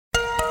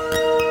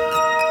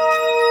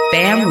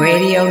BAM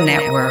Radio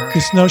Network.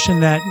 This notion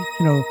that,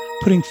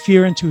 putting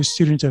fear into a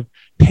student of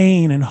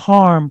pain and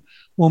harm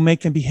will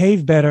make them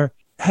behave better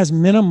has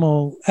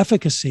minimal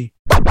efficacy.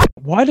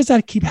 Why does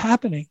that keep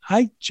happening?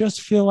 I just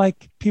feel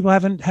like people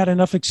haven't had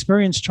enough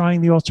experience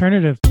trying the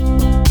alternative.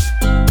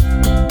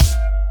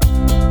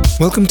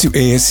 Welcome to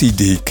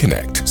ASCD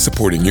Connect,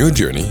 supporting your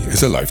journey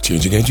as a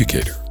life-changing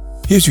educator.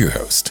 Here's your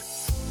host.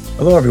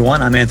 Hello,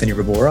 everyone. I'm Anthony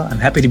Rabora. I'm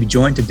happy to be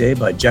joined today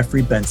by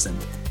Jeffrey Benson.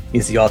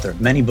 He's the author of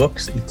many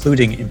books,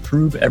 including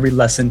Improve Every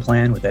Lesson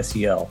Plan with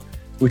SEL,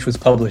 which was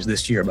published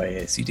this year by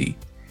ASCD.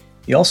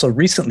 He also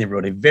recently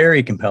wrote a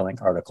very compelling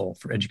article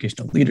for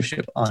educational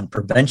leadership on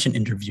prevention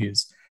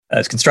interviews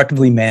as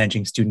constructively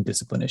managing student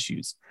discipline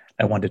issues.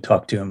 I wanted to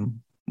talk to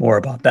him more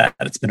about that.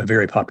 It's been a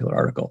very popular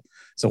article.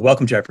 So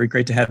welcome, Jeffrey.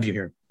 Great to have you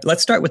here.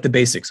 Let's start with the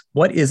basics.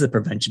 What is a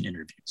prevention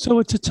interview? So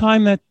it's a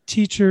time that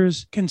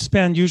teachers can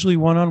spend, usually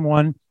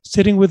one-on-one,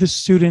 sitting with a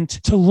student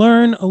to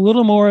learn a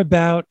little more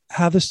about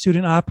how the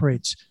student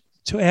operates,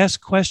 to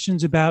ask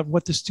questions about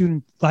what the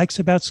student likes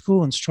about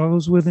school and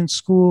struggles with in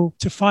school,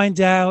 to find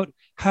out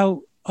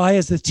how I,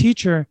 as the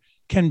teacher,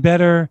 can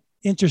better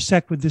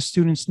intersect with the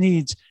student's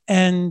needs.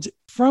 And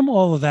from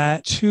all of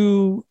that,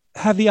 to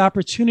have the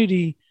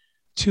opportunity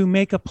to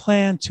make a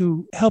plan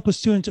to help a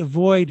student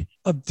avoid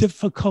a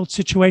difficult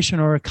situation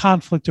or a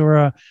conflict or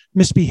a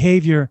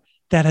misbehavior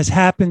that has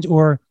happened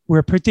or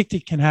where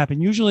predicted can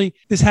happen. Usually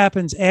this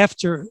happens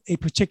after a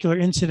particular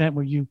incident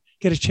where you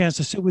get a chance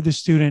to sit with the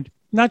student,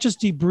 not just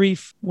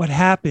debrief what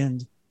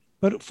happened,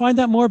 but find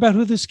out more about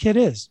who this kid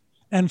is.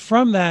 And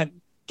from that,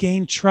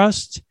 gain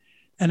trust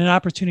and an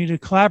opportunity to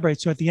collaborate.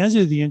 So at the end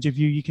of the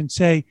interview, you can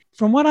say,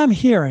 from what I'm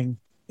hearing,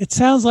 it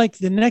sounds like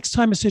the next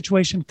time a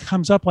situation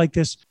comes up like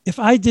this, if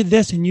I did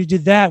this and you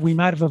did that, we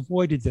might have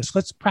avoided this.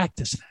 Let's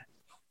practice that.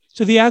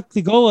 So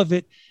the goal of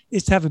it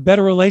is to have a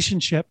better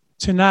relationship,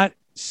 to not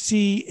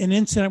see an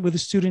incident with a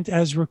student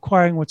as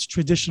requiring what's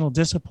traditional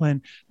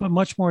discipline, but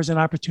much more as an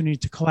opportunity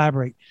to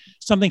collaborate.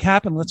 Something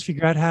happened, let's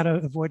figure out how to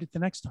avoid it the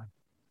next time.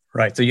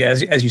 Right. So yeah,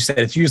 as you said,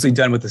 it's usually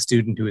done with a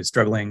student who is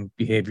struggling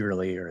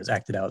behaviorally or has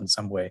acted out in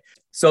some way.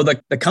 So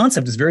the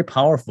concept is very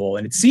powerful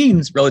and it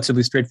seems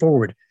relatively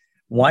straightforward.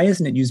 Why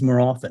isn't it used more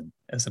often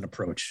as an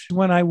approach?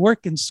 When I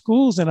work in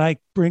schools and I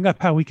bring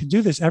up how we can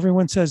do this,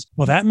 everyone says,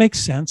 well, that makes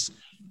sense.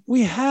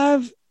 We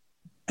have,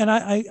 and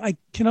I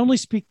can only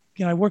speak,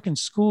 I work in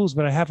schools,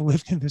 but I have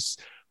lived in this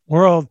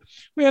world.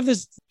 We have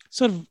this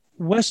sort of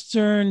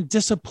Western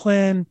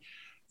discipline.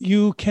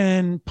 You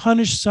can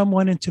punish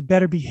someone into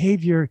better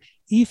behavior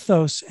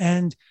ethos.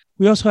 And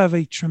we also have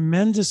a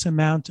tremendous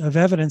amount of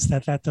evidence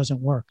that that doesn't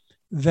work,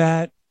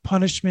 that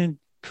punishment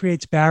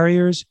creates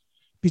barriers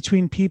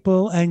between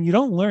people, and you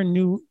don't learn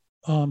new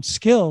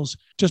skills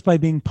just by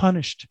being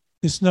punished.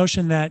 This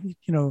notion that,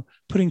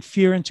 putting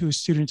fear into a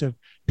student of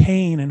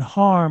pain and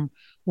harm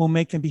will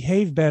make them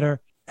behave better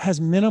has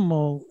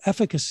minimal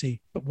efficacy.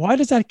 But why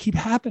does that keep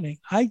happening?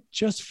 I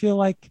just feel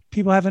like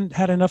people haven't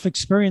had enough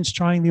experience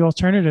trying the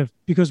alternative,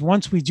 because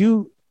once we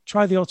do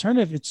try the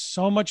alternative, it's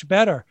so much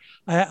better.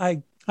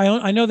 I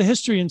know the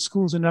history in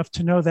schools enough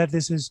to know that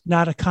this is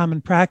not a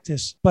common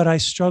practice, but I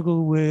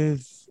struggle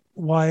with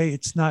why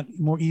it's not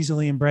more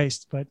easily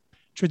embraced. But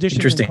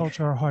traditions and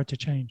culture are hard to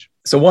change.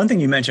 So one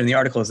thing you mentioned in the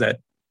article is that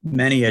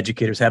many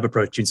educators have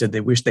approached you and said they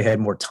wish they had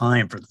more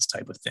time for this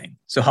type of thing.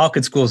 So how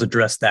could schools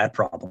address that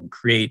problem,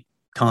 create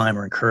time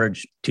or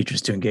encourage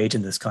teachers to engage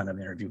in this kind of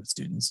interview with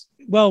students?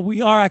 Well,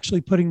 we are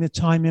actually putting the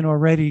time in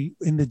already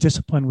in the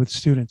discipline with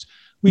students.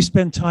 We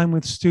spend time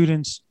with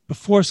students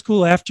before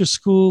school, after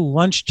school,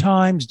 lunch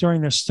times,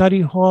 during their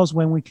study halls,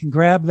 when we can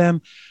grab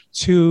them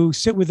to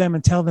sit with them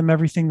and tell them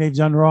everything they've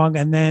done wrong,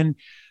 and then,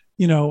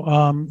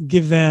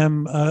 give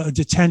them a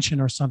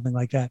detention or something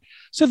like that.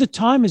 So the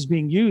time is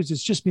being used.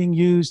 It's just being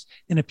used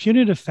in a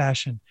punitive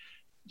fashion.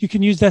 You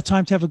can use that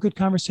time to have a good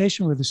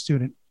conversation with a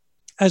student.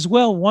 As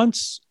well,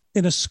 once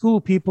in a school,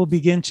 people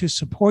begin to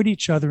support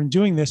each other in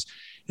doing this.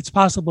 It's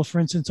possible, for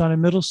instance, on a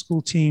middle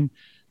school team,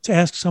 to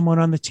ask someone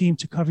on the team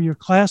to cover your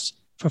class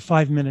for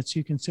 5 minutes.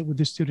 You can sit with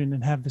the student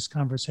and have this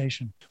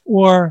conversation.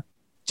 Or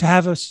to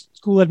have a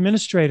school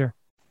administrator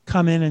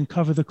come in and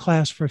cover the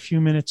class for a few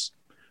minutes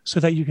so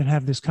that you can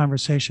have this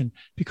conversation.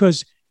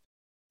 Because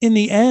in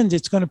the end,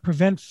 it's going to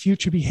prevent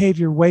future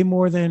behavior way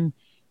more than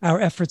our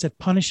efforts at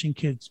punishing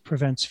kids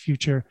prevents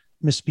future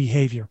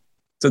misbehavior.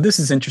 So this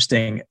is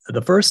interesting.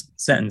 The first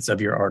sentence of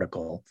your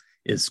article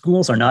is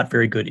schools are not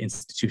very good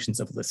institutions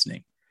of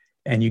listening.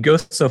 And you go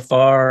so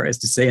far as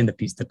to say in the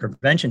piece that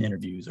prevention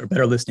interviews, or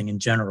better listening in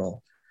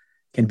general,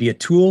 can be a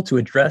tool to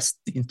address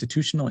the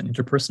institutional and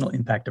interpersonal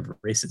impact of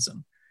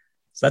racism.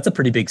 So that's a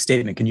pretty big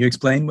statement. Can you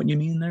explain what you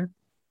mean there?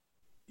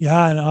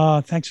 Yeah,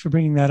 and thanks for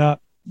bringing that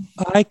up.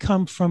 I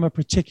come from a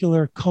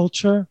particular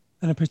culture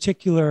and a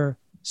particular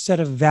set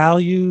of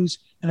values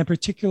and a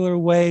particular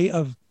way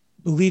of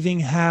believing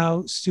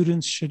how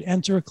students should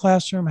enter a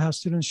classroom, how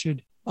students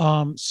should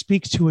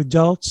speak to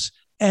adults,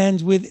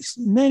 and with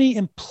many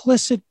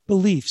implicit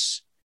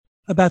beliefs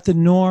about the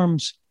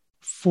norms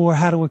for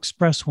how to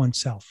express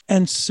oneself.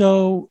 And it's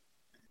so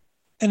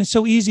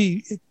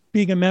easy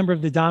being a member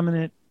of the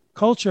dominant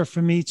culture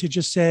for me to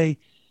just say,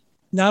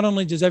 not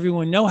only does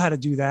everyone know how to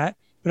do that,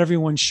 but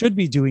everyone should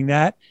be doing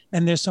that.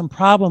 And there's some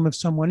problem if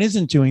someone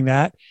isn't doing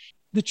that.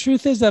 The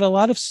truth is that a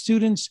lot of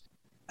students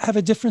have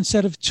a different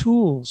set of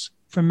tools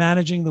for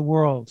managing the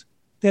world.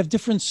 They have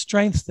different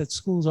strengths that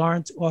schools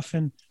aren't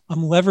often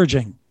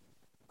leveraging.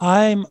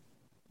 I'm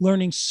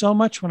learning so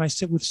much when I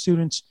sit with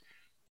students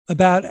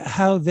about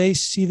how they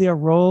see their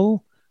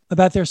role,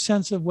 about their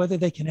sense of whether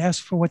they can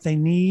ask for what they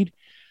need,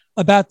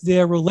 about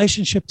their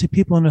relationship to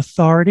people in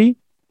authority,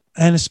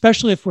 and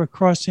especially if we're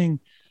crossing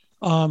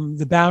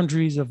the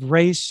boundaries of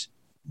race,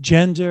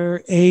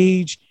 gender,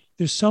 age.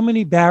 There's so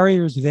many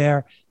barriers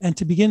there. And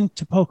to begin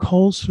to poke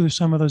holes through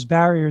some of those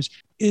barriers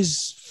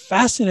is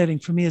fascinating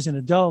for me as an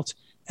adult,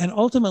 and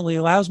ultimately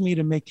allows me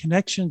to make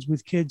connections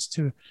with kids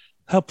to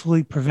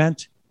helpfully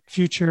prevent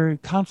future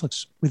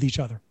conflicts with each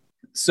other.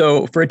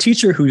 So for a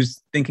teacher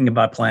who's thinking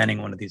about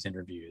planning one of these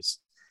interviews,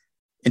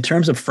 in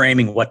terms of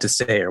framing what to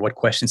say or what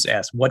questions to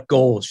ask, what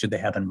goals should they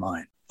have in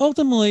mind?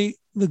 Ultimately,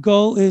 the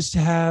goal is to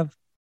have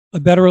a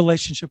better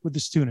relationship with the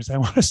students. I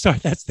want to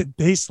start, that's the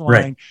baseline,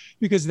 right,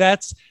 because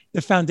that's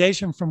the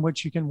foundation from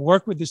which you can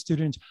work with the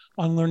students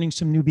on learning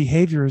some new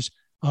behaviors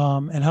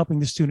and helping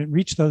the student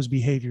reach those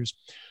behaviors.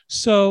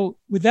 So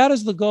with that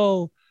as the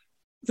goal,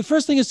 the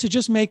first thing is to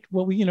just make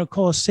what we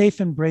call a safe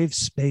and brave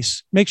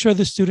space. Make sure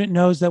the student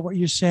knows that what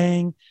you're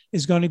saying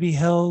is going to be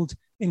held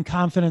in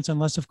confidence,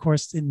 unless, of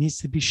course, it needs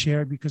to be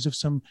shared because of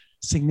some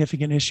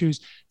significant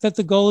issues. That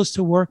the goal is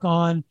to work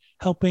on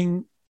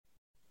helping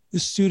the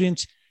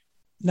student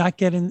not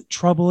get in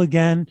trouble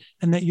again,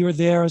 and that you're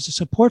there as a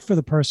support for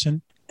the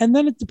person. And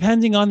then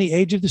depending on the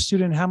age of the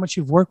student, how much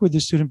you've worked with the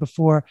student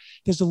before,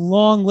 there's a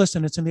long list,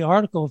 and it's in the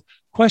article, of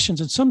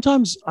questions. And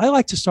sometimes I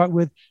like to start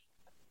with,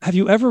 have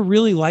you ever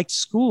really liked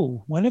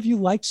school? When have you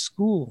liked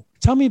school?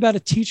 Tell me about a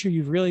teacher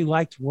you've really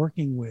liked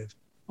working with.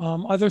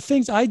 Are there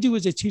things I do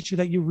as a teacher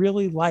that you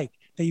really like,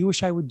 that you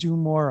wish I would do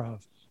more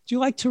of? Do you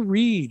like to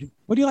read?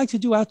 What do you like to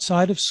do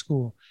outside of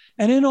school?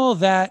 And in all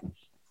that,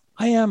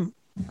 I am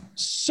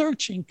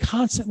searching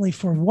constantly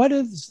for what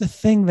is the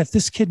thing that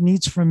this kid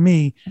needs from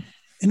me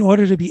in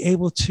order to be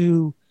able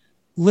to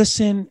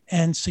listen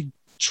and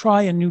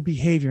try a new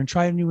behavior and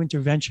try a new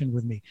intervention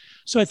with me.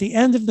 So at the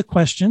end of the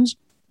questions,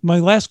 my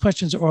last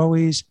questions are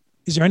always,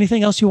 is there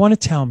anything else you want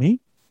to tell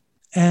me?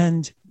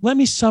 And let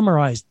me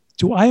summarize.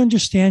 Do I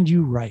understand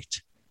you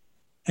right?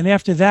 And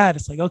after that,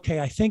 it's like, okay,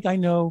 I think I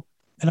know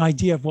an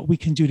idea of what we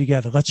can do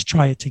together. Let's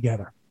try it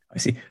together. I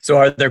see. So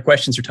are there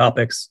questions or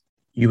topics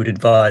you would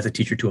advise a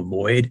teacher to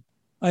avoid?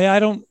 I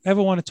don't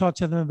ever want to talk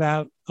to them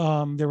about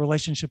their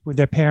relationship with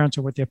their parents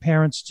or what their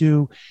parents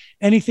do.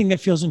 Anything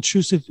that feels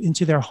intrusive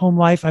into their home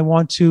life, I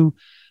want to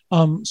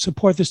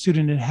support the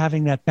student in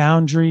having that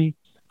boundary.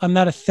 I'm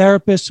not a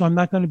therapist, so I'm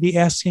not going to be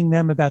asking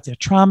them about their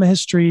trauma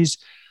histories.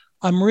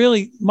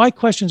 My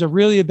questions are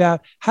really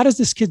about, how does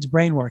this kid's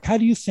brain work? How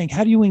do you think?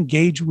 How do you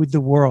engage with the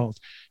world?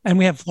 And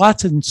we have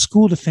lots in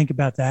school to think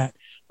about that.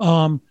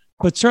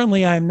 But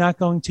certainly I'm not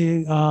going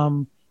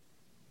to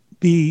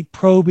be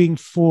probing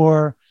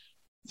for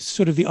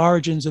sort of the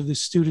origins of the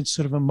student's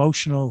sort of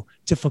emotional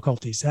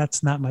difficulties.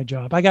 That's not my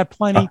job. I got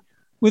plenty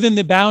within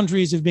the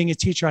boundaries of being a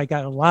teacher. I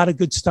got a lot of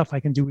good stuff I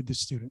can do with the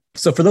student.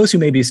 So for those who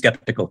may be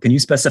skeptical, can you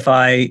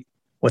specify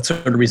what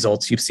sort of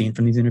results you've seen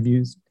from these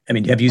interviews? I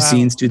mean, have you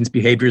seen students'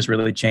 behaviors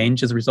really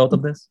change as a result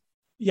of this?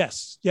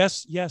 Yes,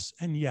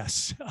 and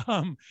yes.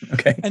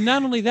 Okay. And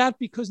not only that,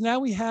 because now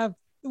we have,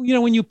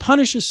 when you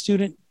punish a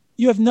student,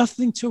 you have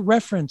nothing to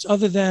reference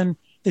other than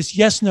this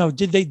yes, no,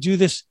 did they do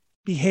this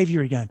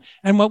behavior again?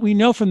 And what we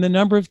know from the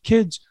number of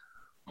kids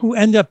who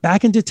end up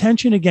back in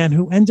detention again,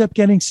 who end up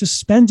getting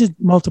suspended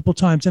multiple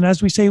times. And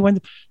as we say, when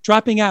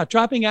dropping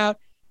out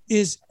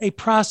is a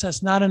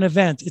process, not an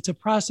event. It's a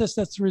process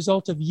that's the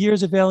result of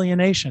years of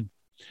alienation.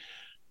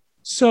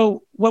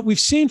 So what we've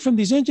seen from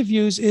these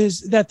interviews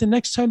is that the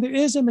next time there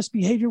is a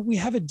misbehavior, we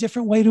have a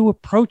different way to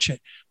approach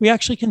it. We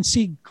actually can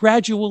see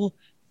gradual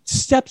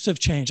steps of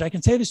change. I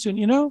can say to the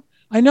student,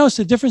 I noticed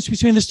the difference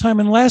between this time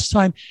and last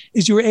time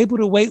is you were able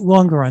to wait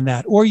longer on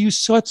that, or you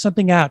sought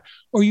something out,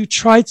 or you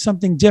tried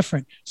something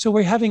different. So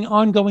we're having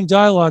ongoing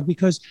dialogue,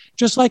 because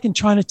just like in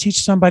trying to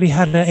teach somebody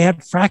how to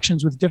add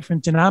fractions with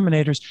different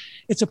denominators,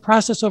 it's a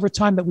process over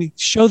time that we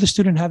show the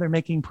student how they're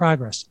making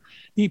progress.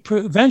 The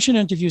prevention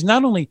interviews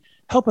not only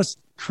help us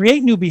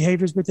create new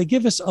behaviors, but they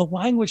give us a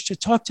language to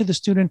talk to the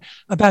student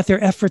about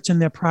their efforts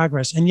and their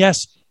progress. And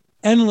yes,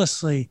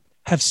 endlessly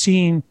have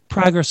seen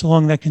progress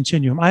along that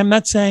continuum. I'm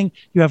not saying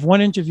you have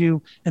one interview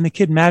and the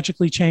kid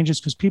magically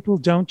changes, because people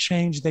don't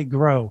change, they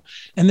grow.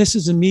 And this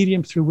is a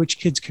medium through which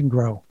kids can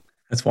grow.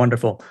 That's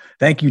wonderful.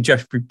 Thank you,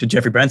 Jeffrey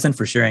Benson,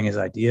 for sharing his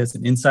ideas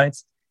and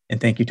insights. And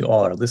thank you to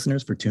all our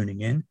listeners for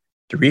tuning in.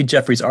 To read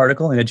Jeffrey's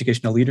article in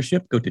Educational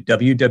Leadership, go to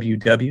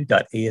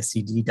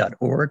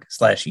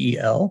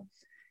www.ascd.org/EL.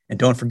 And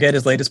don't forget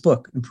his latest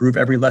book, Improve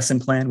Every Lesson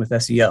Plan with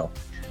SEL,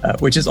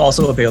 which is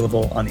also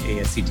available on the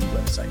ASCD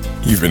website.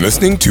 You've been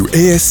listening to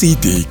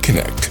ASCD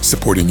Connect,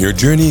 supporting your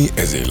journey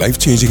as a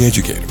life-changing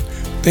educator.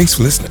 Thanks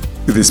for listening.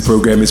 This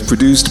program is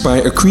produced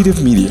by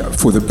Accretive Media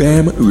for the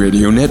BAM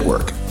Radio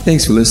Network.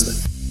 Thanks for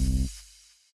listening.